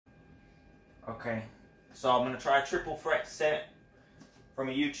Okay, so I'm going to try a triple threat set from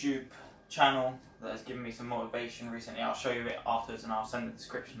a YouTube channel that has given me some motivation recently. I'll show you it afterwards and I'll send the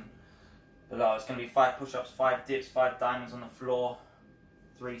description below. It's going to be 5 push-ups, 5 dips, 5 diamonds on the floor,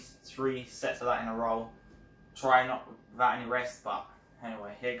 three sets of that in a row. Try not without any rest, but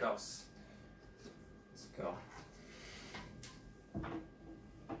anyway, here goes. Let's go.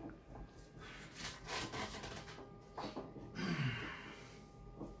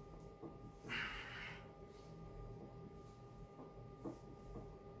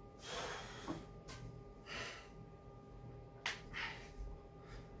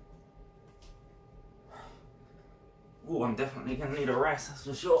 Oh, I'm definitely going to need a rest, that's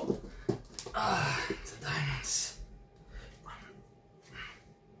for sure. To diamonds.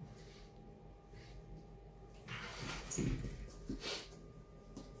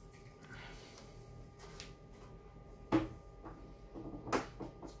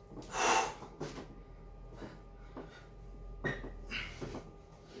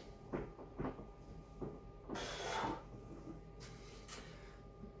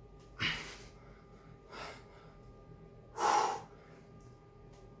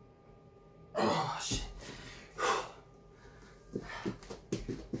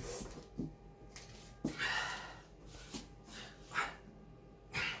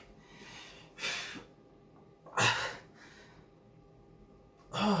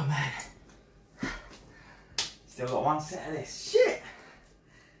 Oh man, still got one set of this. Shit!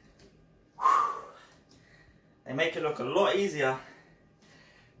 They make it look a lot easier.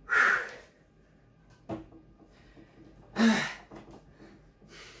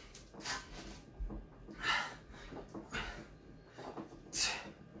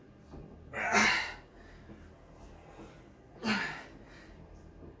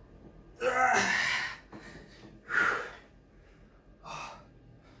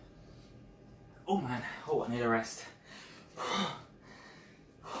 Oh man, oh, I need a rest.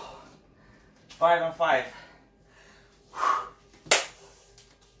 5 on 5.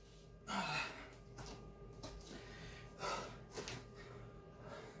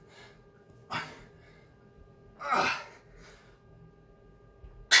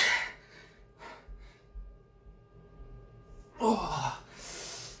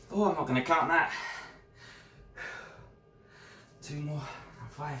 Oh, I'm not going to count that. 2 more on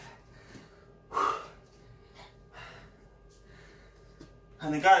 5.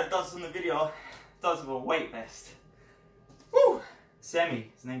 And the guy that does this in the video does it with a weight vest. Woo!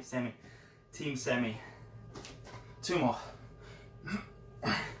 Semi, his name's Semi. Team Semi. 2 more.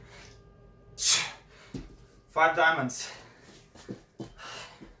 5 diamonds.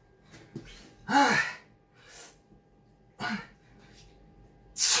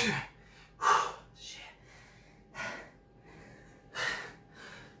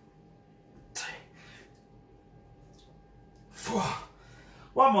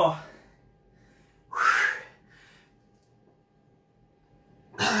 One more.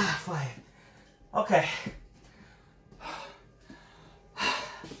 5. Okay.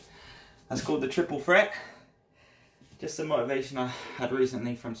 That's called the triple threat. Just some motivation I had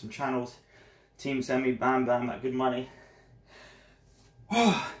recently from some channels. Team Semi, Baam, at good money.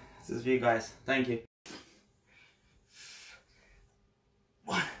 This is for you guys. Thank you.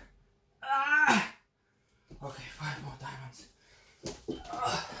 1. Okay, 5 more diamonds.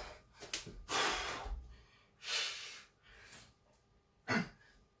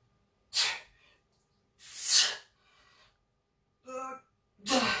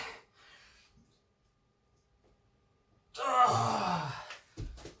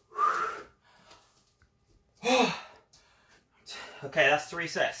 Okay, that's 3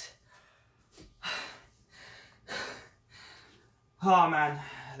 sets. Oh man,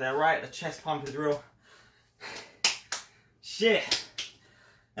 they're right, the chest pump is real. Shit.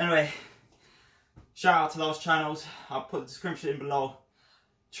 Anyway, shout out to those channels. I'll put the description in below.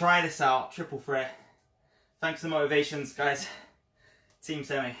 Try this out, triple threat. Thanks for the motivations, guys. Team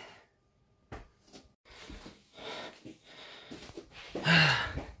Semi.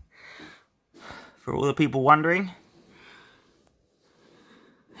 For all the people wondering,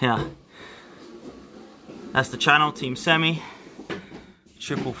 yeah, that's the channel, Team Semi,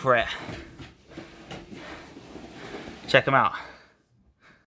 triple threat. Check them out.